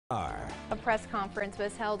A press conference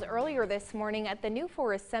was held earlier this morning at the New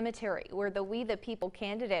Forest Cemetery, where the We the People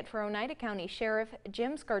candidate for Oneida County Sheriff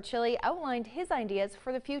Jim Scarchilli outlined his ideas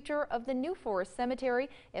for the future of the New Forest Cemetery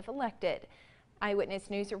if elected. Eyewitness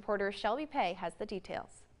News reporter Shelby Pay has the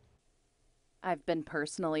details. I've been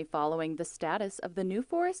personally following the status of the New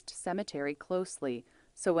Forest Cemetery closely,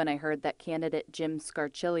 so when I heard that candidate Jim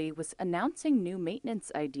Scarchilli was announcing new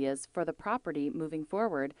maintenance ideas for the property moving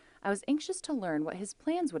forward, I was anxious to learn what his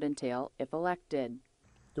plans would entail if elected.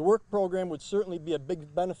 The work program would certainly be a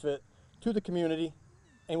big benefit to the community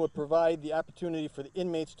and would provide the opportunity for the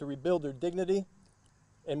inmates to rebuild their dignity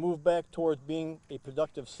and move back towards being a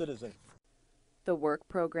productive citizen. The work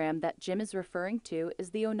program that Jim is referring to is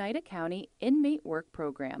the Oneida County Inmate Work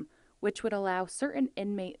Program, which would allow certain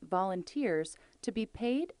inmate volunteers to be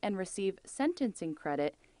paid and receive sentencing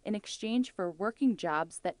credit in exchange for working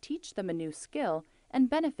jobs that teach them a new skill and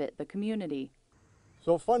benefit the community.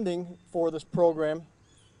 So funding for this program,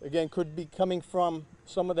 again, could be coming from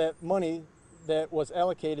some of that money that was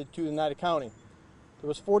allocated to Oneida County. There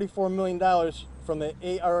was $44 million from the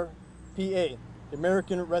ARPA, the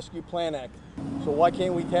American Rescue Plan Act. So why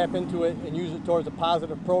can't we tap into it and use it towards a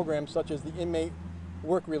positive program such as the inmate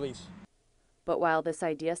work release? But while this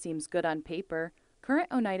idea seems good on paper,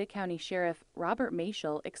 current Oneida County Sheriff Robert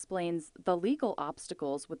Mashel explains the legal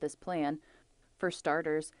obstacles with this plan. For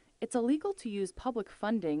starters, it's illegal to use public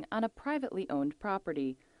funding on a privately owned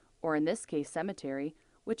property, or in this case cemetery,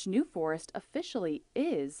 which New Forest officially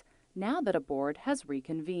is now that a board has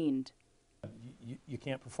reconvened. You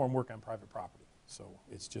can't perform work on private property. So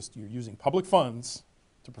it's just you're using public funds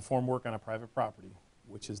to perform work on a private property,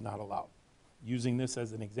 which is not allowed. Using this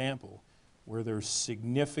as an example, where there's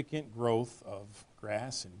significant growth of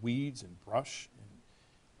grass and weeds and brush,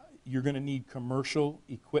 and you're going to need commercial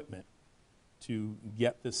equipment to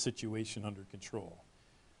get this situation under control.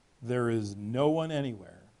 There is no one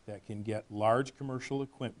anywhere that can get large commercial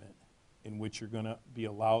equipment in which you're going to be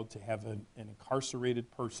allowed to have an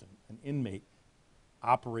incarcerated person, an inmate,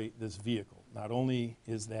 operate this vehicle. Not only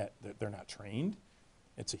is that they're not trained,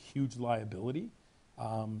 it's a huge liability.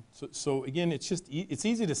 So again, it's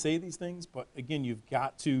easy to say these things, but again,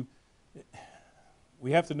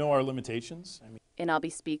 we have to know our limitations. And I'll be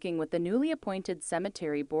speaking with the newly appointed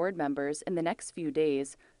cemetery board members in the next few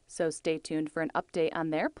days, so stay tuned for an update on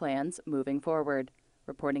their plans moving forward.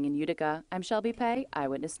 Reporting in Utica, I'm Shelby Pay,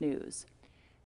 Eyewitness News.